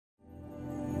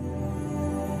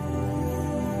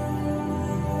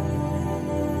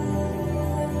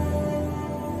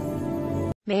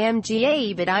May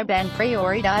mga iba't ibang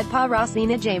prayoridad para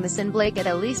sina Jameson Blake at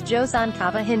Elisse Joson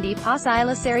hindi pa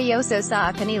sila seryoso sa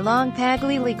kanilang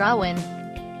pagliligawan.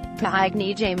 Pahayag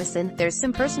ni Jameson, there's some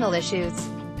personal issues.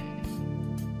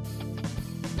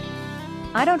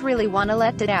 I don't really wanna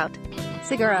let it out.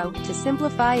 Siguro, to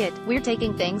simplify it, we're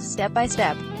taking things step by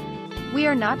step. We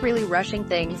are not really rushing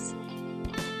things.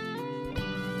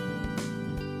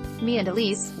 Me and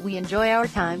Elisse, we enjoy our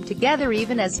time together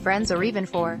even as friends or even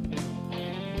for.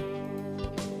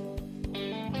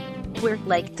 We're,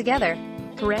 like, together.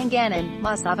 Karanganan,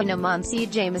 masava naman si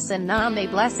Jameson na may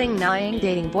blessing na ang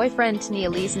dating boyfriend ni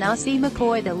Elisse na si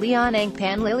McCoy de Leon ang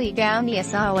panliligaw niya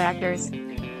sa actors.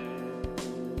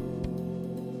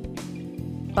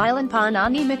 Bilan pa na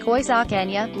ni McCoy sa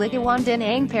kanya, ligawan din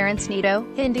ang parents nito,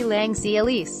 hindi lang si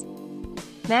Elisse.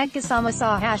 Magkasama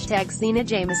sa hashtag sina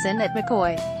Jameson at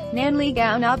McCoy.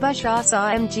 Nanligaw na ba siya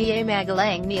sa mga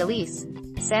magalang ni Elisse?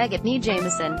 Sagot ni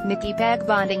Jameson,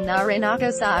 nakipagbonding na rin ako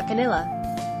sa kanila.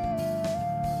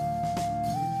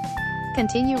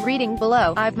 Continue reading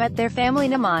below. I've met their family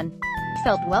naman.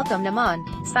 Felt welcome naman.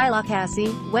 Sila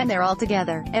kasi, when they're all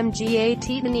together. Mga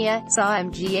tita niya, sa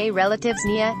mga relatives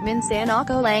niya, minsan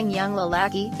ako lang yung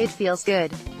lalaki, it feels good.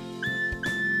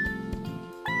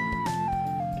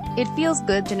 It feels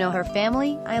good to know her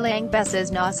family, ilang beses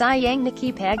na sayang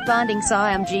nakipagbonding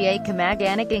sa mga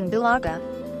kamag-anak ng dalaga.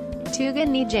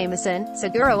 Tugan ni Jameson,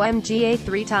 siguro mga 3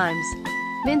 times.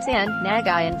 Minsan,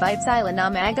 nag-invite sila na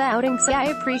mag-outing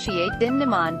sa appreciate din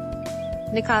naman.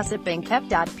 Nakasaping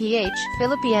pep.ph,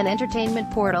 Philippine Entertainment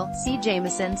Portal, si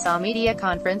Jameson sa media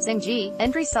conference ng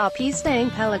entry sa pista ng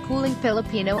Pelikulang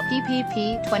Pilipino,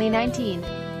 PPP, 2019.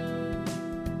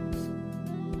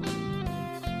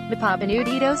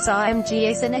 Napapanood ito sa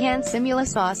mga sinahan simula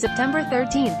sa September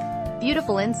 13.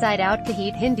 Beautiful inside out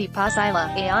kahit hindi pa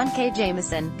sila, ayon kay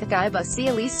Jameson, kakaiba si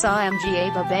Elisse sa mga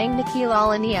babang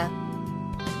nakilala niya.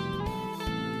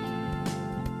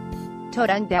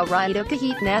 Todang daw ito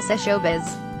kahit nasa showbiz.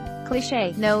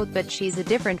 Cliché, no, but she's a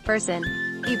different person.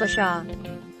 Iba siya.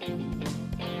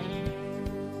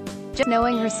 Just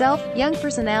knowing herself, young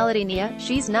personality niya,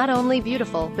 she's not only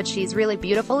beautiful, but she's really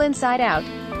beautiful inside out.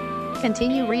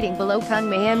 Continue reading below kung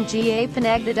may mga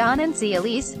pinagdadaanan si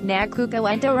Elisse,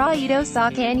 nagkukwento ra ito sa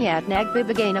kanya at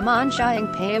nagbibigay naman siya ng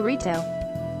payorito.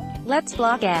 Let's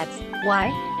block ads.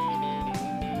 Why?